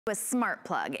a smart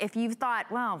plug. If you've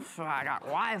thought, well, I got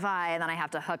Wi-Fi and then I have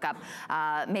to hook up,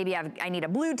 maybe I need a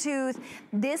Bluetooth,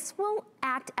 this will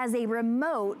act as a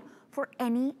remote for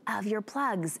any of your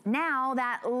plugs. Now,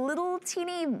 that little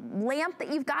teeny lamp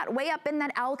that you've got way up in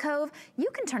that alcove, you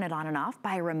can turn it on and off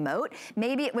by remote.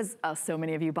 Maybe it was, oh, so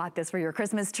many of you bought this for your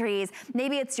Christmas trees.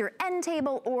 Maybe it's your end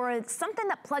table or it's something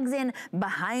that plugs in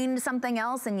behind something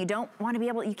else and you don't want to be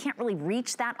able, you can't really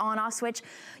reach that on-off switch.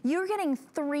 You're getting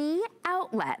 3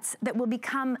 outlets that will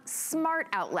become smart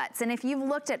outlets. And if you've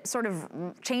looked at sort of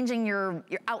changing your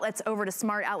outlets over to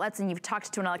smart outlets and you've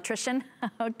talked to an electrician,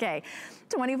 okay,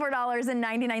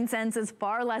 $24.99 is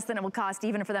far less than it will cost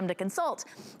even for them to consult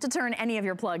to turn any of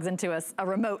your plugs into a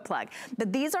remote plug.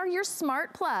 But these are your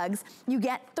smart plugs. You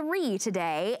get 3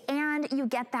 today and you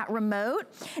get that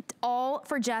remote all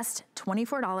for just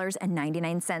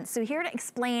 $24.99. So here to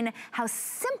explain how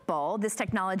simple this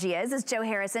technology is Joe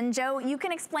Harrison. Joe, you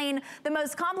can explain the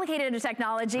most complicated of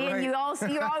technology, right. And you're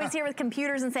always here with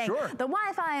computers and saying sure. The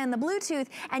Wi-Fi and the Bluetooth,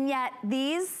 and yet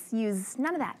these use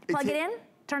none of that. Plug it in,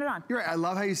 turn it on. You're right, I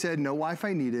love how you said no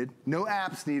Wi-Fi needed, no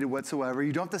apps needed whatsoever.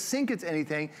 You don't have to sync it to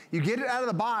anything. You get it out of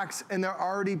the box and they're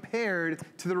already paired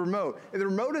to the remote. And the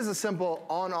remote is a simple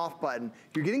on-off button.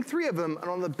 You're getting 3 of them, and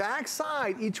on the back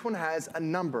side, each one has a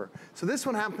number. So this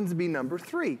one happens to be number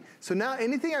 3. So now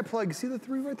anything I plug, you see the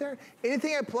 3 right there?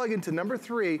 Anything I plug into number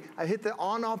 3, I hit the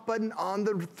on-off button on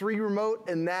the 3 remote,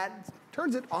 and that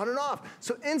turns it on and off.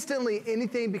 So instantly,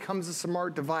 anything becomes a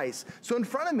smart device. So in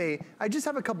front of me, I just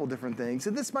have a couple different things,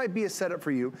 and this might be a setup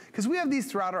for you, because we have these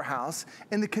throughout our house,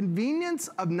 and the convenience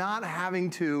of not having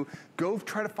to go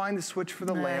try to find the switch for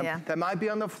the lamp that might be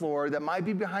on the floor, that might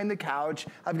be behind the couch.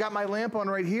 I've got my lamp on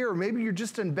right here, or maybe you're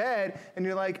just in bed, and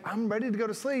you're like, I'm ready to go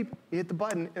to sleep. You hit the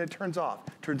button, and it turns off.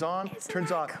 Turns on,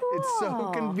 turns off. Cool? It's so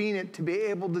convenient to be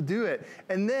able to do it.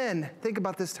 And then, think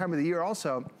about this time of the year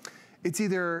also. It's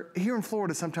either, here in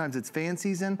Florida, sometimes it's fan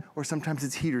season or sometimes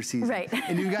it's heater season. Right.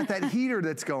 And you've got that heater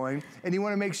that's going and you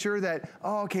wanna make sure that,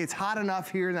 oh, okay, it's hot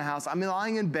enough here in the house. I'm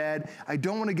lying in bed. I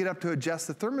don't wanna get up to adjust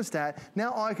the thermostat.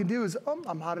 Now all I can do is, oh,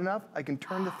 I'm hot enough. I can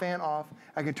turn the fan off.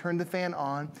 I can turn the fan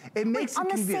on. It makes it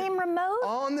convenient. On the same remote?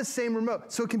 On the same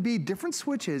remote. So it can be different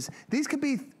switches. These could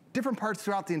be different parts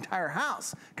throughout the entire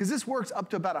house, because this works up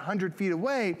to about 100 feet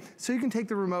away, so you can take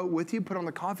the remote with you, put it on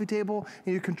the coffee table,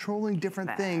 and you're controlling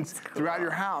different things throughout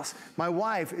your house. My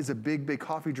wife is a big, big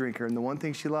coffee drinker, and the one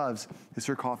thing she loves is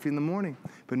her coffee in the morning.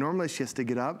 But normally she has to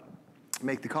get up,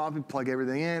 make the coffee, plug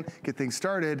everything in, get things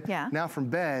started. Yeah. Now from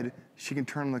bed, she can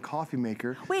turn on the coffee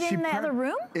maker. Wait, in the other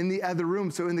room? In the other room,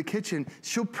 so in the kitchen.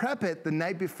 She'll prep it the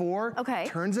night before,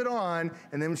 turns it on,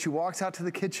 and then when she walks out to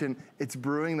the kitchen, it's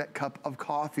brewing that cup of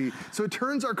coffee. So it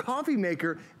turns our coffee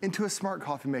maker into a smart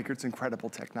coffee maker. It's incredible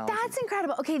technology. That's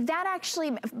incredible. Okay, that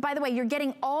actually, by the way, you're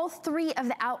getting all 3 of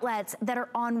the outlets that are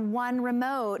on one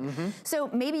remote. So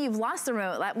maybe you've lost the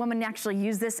remote. That woman actually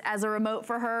used this as a remote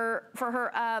for her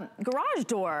garage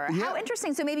door. Yeah. How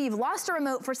interesting. So maybe you've lost a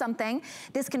remote for something.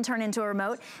 This can turn into a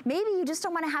remote. Maybe you just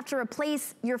don't want to have to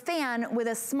replace your fan with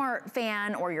a smart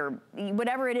fan or your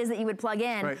whatever it is that you would plug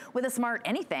in with a smart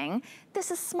anything.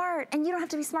 This is smart, and you don't have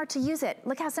to be smart to use it.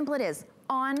 Look how simple it is.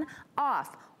 On,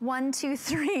 off, 1, 2,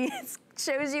 3. It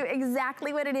shows you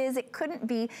exactly what it is. It couldn't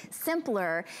be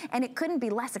simpler, and it couldn't be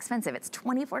less expensive. It's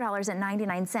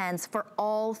 $24.99 for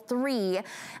all 3.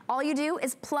 All you do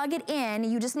is plug it in.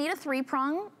 You just need a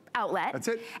 3-prong outlet. That's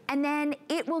it. And then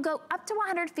it will go up to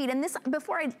 100 feet. And this,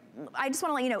 before I just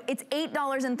want to let you know, it's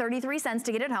 $8.33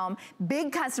 to get it home.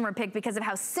 Big customer pick because of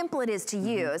how simple it is to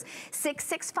use.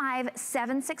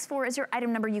 665764 is your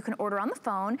item number. You can order on the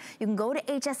phone. You can go to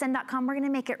hsn.com. We're going to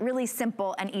make it really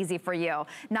simple and easy for you.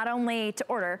 Not only to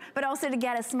order, but also to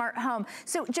get a smart home.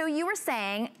 So Joe, you were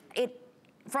saying it,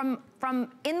 from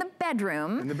in the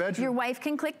bedroom, your wife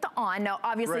can click the on. Now,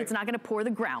 obviously, it's not going to pour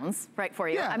the grounds right for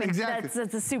you. Yeah, I mean, exactly.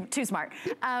 that's too smart.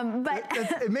 But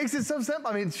it makes it so simple.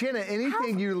 I mean, Shanna,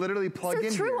 anything you literally plug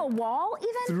in through a wall,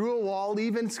 even? Through a wall,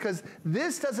 even, because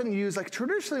this doesn't use, like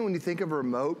traditionally when you think of a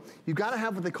remote, you've got to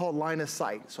have what they call line of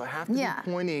sight. So I have to be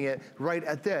pointing it right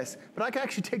at this. But I can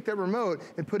actually take that remote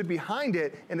and put it behind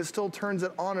it, and it still turns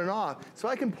it on and off. So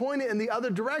I can point it in the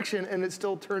other direction, and it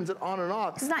still turns it on and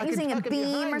off. It's not using a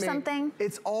beam or something?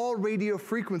 It's all radio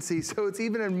frequency, so it's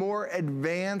even more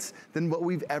advanced than what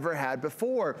we've ever had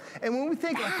before. And when we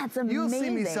think, you'll see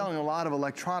me selling a lot of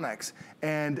electronics,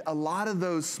 and a lot of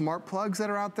those smart plugs that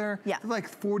are out there, they're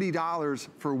like $40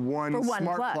 for one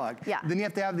smart plug. Then you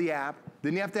have to have the app,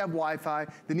 then you have to have Wi-Fi,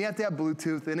 then you have to have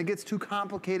Bluetooth, then it gets too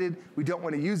complicated, we don't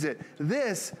want to use it.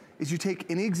 This is you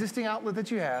take any existing outlet that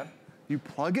you have, you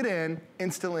plug it in,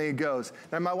 instantly it goes.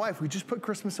 Now my wife, we just put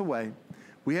Christmas away.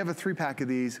 we have a 3-pack of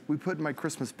these we put in my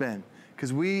Christmas bin.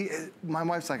 Because my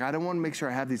wife's like, I don't want to make sure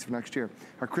I have these for next year.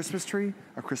 Our Christmas tree,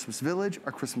 our Christmas village,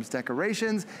 our Christmas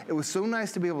decorations. It was so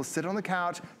nice to be able to sit on the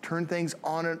couch, turn things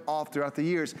on and off throughout the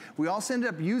years. We also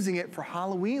ended up using it for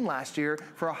Halloween last year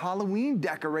for our Halloween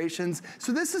decorations.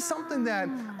 So this is something that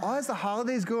as the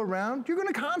holidays go around, you're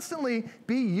going to constantly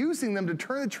be using them to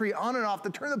turn the tree on and off,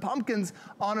 to turn the pumpkins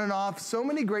on and off. So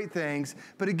many great things,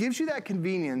 but it gives you that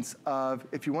convenience of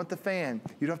if you want the fan,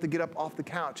 you don't have to get up off the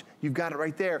couch. You've got it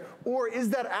right there. Or is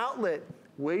that outlet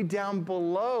way down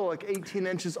below, like 18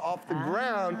 inches off the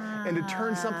ground, and to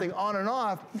turn something on and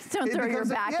off, don't throw your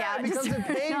back out. It becomes a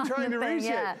pain trying to reach it.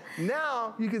 Yeah.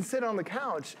 Now you can sit on the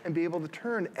couch and be able to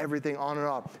turn everything on and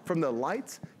off, from the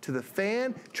lights to the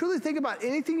fan. Truly think about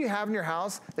anything you have in your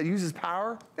house that uses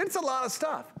power. It's a lot of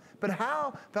stuff. But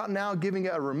how about now giving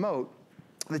it a remote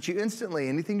that you instantly,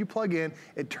 anything you plug in,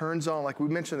 it turns on, like we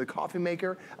mentioned, the coffee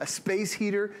maker, a space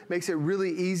heater, makes it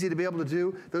really easy to be able to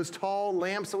do. Those tall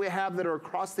lamps that we have that are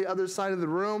across the other side of the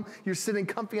room, you're sitting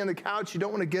comfy on the couch, you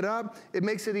don't want to get up, it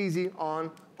makes it easy on,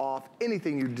 off,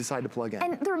 anything you decide to plug in.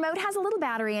 And the remote has a little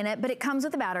battery in it, but it comes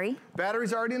with a battery.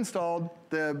 Battery's already installed.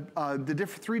 The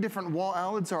 3 different wall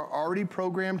outlets are already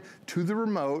programmed to the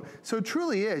remote. So it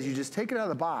truly is, you just take it out of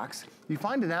the box, you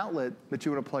find an outlet that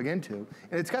you want to plug into,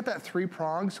 and it's got that 3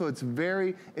 prongs, so it's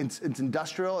very, it's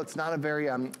industrial. It's not a very,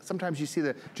 sometimes you see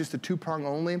just a 2-prong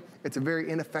only. It's a very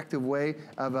ineffective way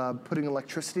of putting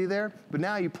electricity there. But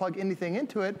now you plug anything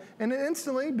into it, and it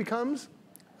instantly becomes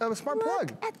a smart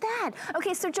plug. Look at that.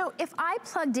 Okay, so Joe, if I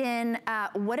plugged in,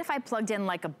 what if I plugged in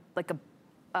like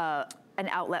an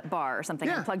outlet bar or something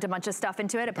and plugged a bunch of stuff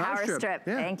into it, a power strip.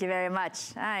 Yeah. Thank you very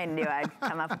much. I knew I'd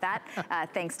come up with that.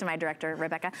 Thanks to my director,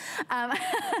 Rebecca.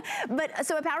 But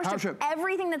so a power strip,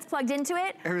 everything that's plugged into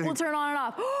it will turn on and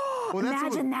off. Well,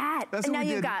 imagine that. And now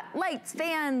you've got lights,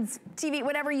 fans, TV,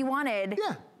 whatever you wanted.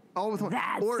 Yeah. All with one.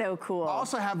 That's so cool. I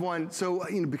also have one, so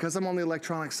because I'm on the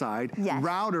electronic side,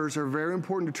 routers are very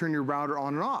important to turn your router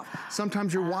on and off.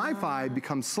 Sometimes your Wi-Fi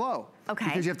becomes slow.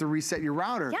 Because you have to reset your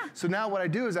router. So now what I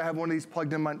do is I have one of these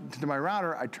plugged into my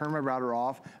router, I turn my router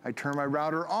off, I turn my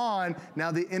router on,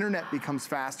 now the internet becomes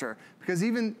faster. Because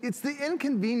it's the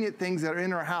inconvenient things that are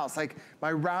in our house, like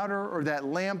my router or that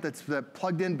lamp that's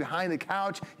plugged in behind the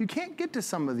couch, you can't get to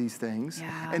some of these things.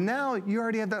 And now you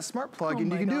already have that smart plug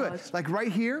and you can do it. Like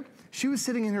right here, she was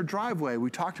sitting in her driveway.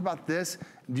 We talked about this,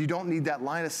 you don't need that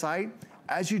line of sight.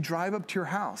 As you drive up to your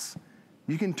house,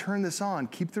 you can turn this on,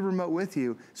 keep the remote with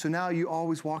you, so now you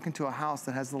always walk into a house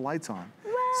that has the lights on.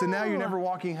 So now you're never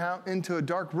walking into a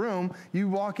dark room. You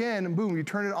walk in and boom, you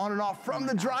turn it on and off from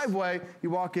the driveway. You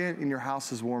walk in and your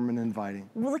house is warm and inviting.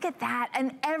 Well, look at that.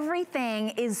 And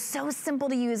everything is so simple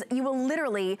to use. You will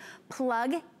literally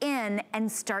plug in and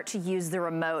start to use the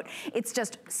remote. It's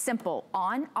just simple.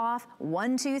 On, off,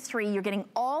 1, 2, 3. You're getting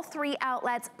all 3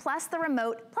 outlets plus the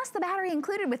remote, plus the battery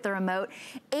included with the remote.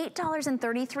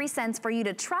 $8.33 for you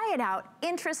to try it out,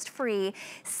 interest-free.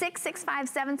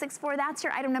 665-764, that's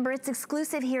your item number. It's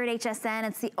exclusive here at HSN.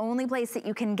 It's the only place that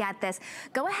you can get this.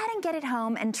 Go ahead and get it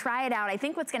home and try it out. I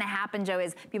think what's gonna happen, Joe,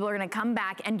 is people are gonna come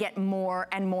back and get more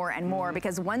and more and more,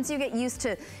 because once you get used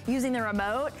to using the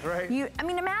remote, I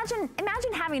mean, imagine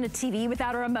having a TV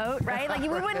without a remote, right? Like we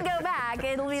wouldn't go back.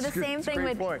 It'll be the same thing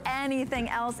with anything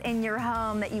else in your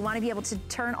home that you wanna be able to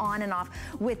turn on and off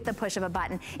with the push of a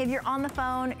button. If you're on the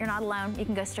phone, you're not alone. You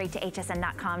can go straight to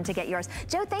hsn.com to get yours.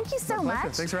 Joe, thank you so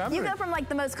much. Thanks for having me. You go from like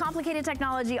the most complicated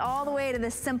technology all the way to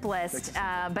the simplest,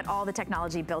 but all the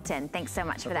technology built in. Thanks so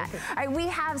much for that. All right, we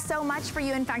have so much for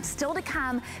you. In fact, still to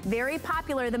come, very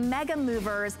popular, the Mega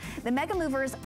Movers. The Mega Movers